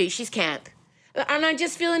 Yeah. I do. She's camp. And I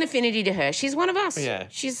just feel an affinity to her. She's one of us. Yeah.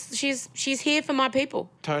 She's here for my people.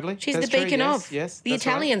 Totally. She's That's the beacon true. of. Yes. The That's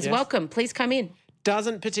right. Italians, Yes. welcome. Please come in.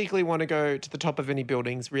 Doesn't particularly want to go to the top of any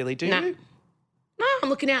buildings, really, do No. you? No, I'm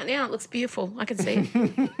looking out now. It looks beautiful. I can see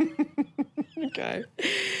it. Okay.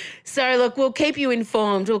 So, look, we'll keep you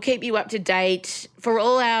informed. We'll keep you up to date. For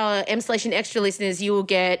all our Emsolation Extra listeners, you're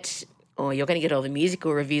going to get all the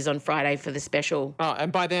musical reviews on Friday for the special. Oh,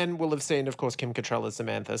 and by then we'll have seen, of course, Kim Cattrall as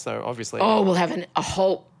Samantha, so obviously. Oh, we'll have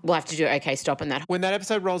we'll have to do OK Stop on that. When that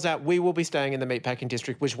episode rolls out, we will be staying in the Meatpacking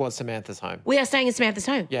District, which was Samantha's home. We are staying in Samantha's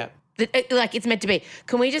home. Yeah. Like it's meant to be.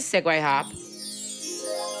 Can we just segue, Harp?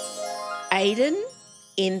 Aiden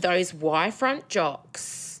in those Y-front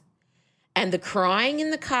jocks and the crying in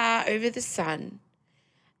the car over the sun.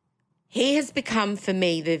 He has become, for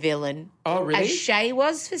me, the villain. Oh, really? As Shay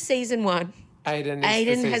was for season 1.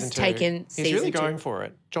 Aiden has taken He's season really 2. going for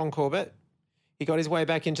it. John Corbett, he got his way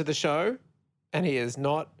back into the show and he is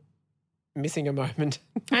not missing a moment.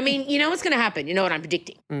 I mean, you know what's going to happen? You know what I'm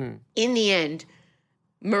predicting? In the end,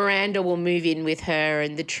 Miranda will move in with her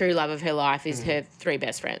and the true love of her life is her 3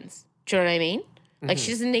 best friends. Do you know what I mean? Like,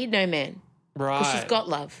 she doesn't need no man. Right. Because she's got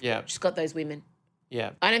love. Yeah. She's got those women.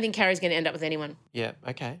 Yeah. I don't think Carrie's going to end up with anyone. Yeah.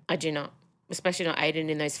 Okay. I do not. Especially not Aiden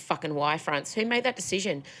in those fucking Y fronts. Who made that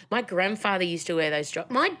decision? My grandfather used to wear those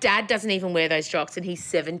jocks. My dad doesn't even wear those jocks and he's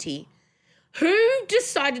 70. Who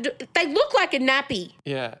decided to, they look like a nappy.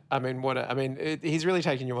 Yeah. I mean, he's really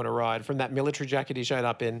taken you on a ride from that military jacket he showed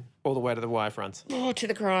up in all the way to the wire fronts. Oh, to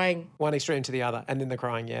the crying. One extreme to the other and then the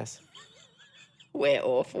crying, yes. We're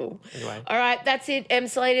awful. Anyway. All right, that's it,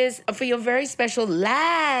 M-Slaters, for your very special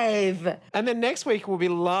live And then next week we'll be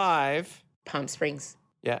live. Palm Springs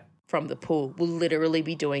Yeah. from the pool. We'll literally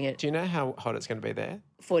be doing it. Do you know how hot it's going to be there?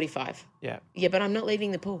 45. Yeah. Yeah, but I'm not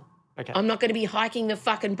leaving the pool. Okay. I'm not going to be hiking the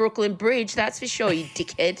fucking Brooklyn Bridge, that's for sure, you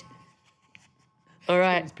dickhead. All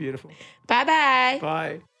right. It's beautiful. Bye-bye.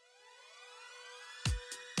 Bye.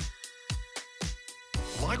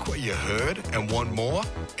 Like what you heard and want more?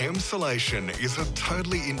 Emsolation is a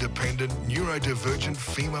totally independent, neurodivergent,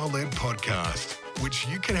 female-led podcast, which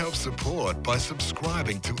you can help support by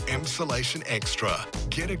subscribing to Emsolation Extra.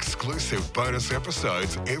 Get exclusive bonus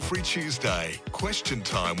episodes every Tuesday, question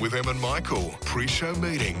time with Em and Michael, pre-show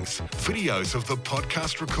meetings, videos of the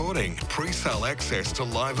podcast recording, pre-sale access to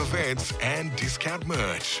live events and discount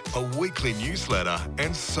merch, a weekly newsletter,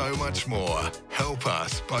 and so much more. Help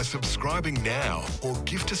us by subscribing now or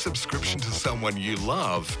gift a subscription to someone you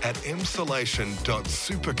love at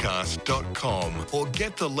emsolation.supercast.com or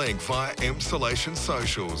get the link via Emsolation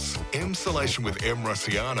socials. Emsolation with Em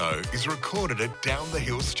Rossiano is recorded at Down the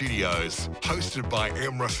Hill Studios, hosted by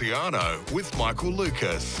Em Rossiano with Michael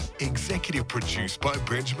Lucas, executive produced by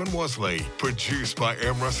Benjamin Wasley, produced by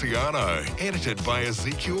Em Rossiano, edited by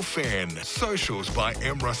Ezekiel Fenn, socials by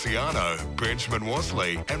Em Rossiano, Benjamin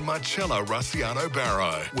Wasley and Marcella Rossiano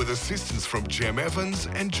Barrow, with assistance from Jem Evans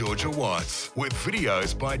and Georgia Watts, with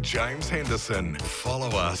videos by James Henderson. Follow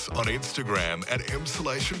us on Instagram at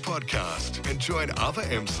Emsolation Podcast and join other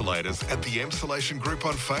Emsolators at the Emsolation Group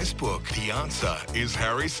on Facebook. The answer is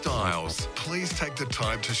Harry Styles. Please take the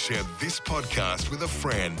time to share this podcast with a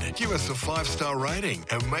friend. Give us a 5-star rating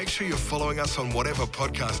and make sure you're following us on whatever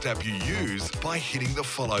podcast app you use by hitting the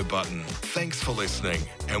follow button. Thanks for listening,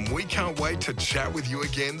 and we can't wait to chat with you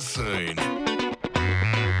again soon.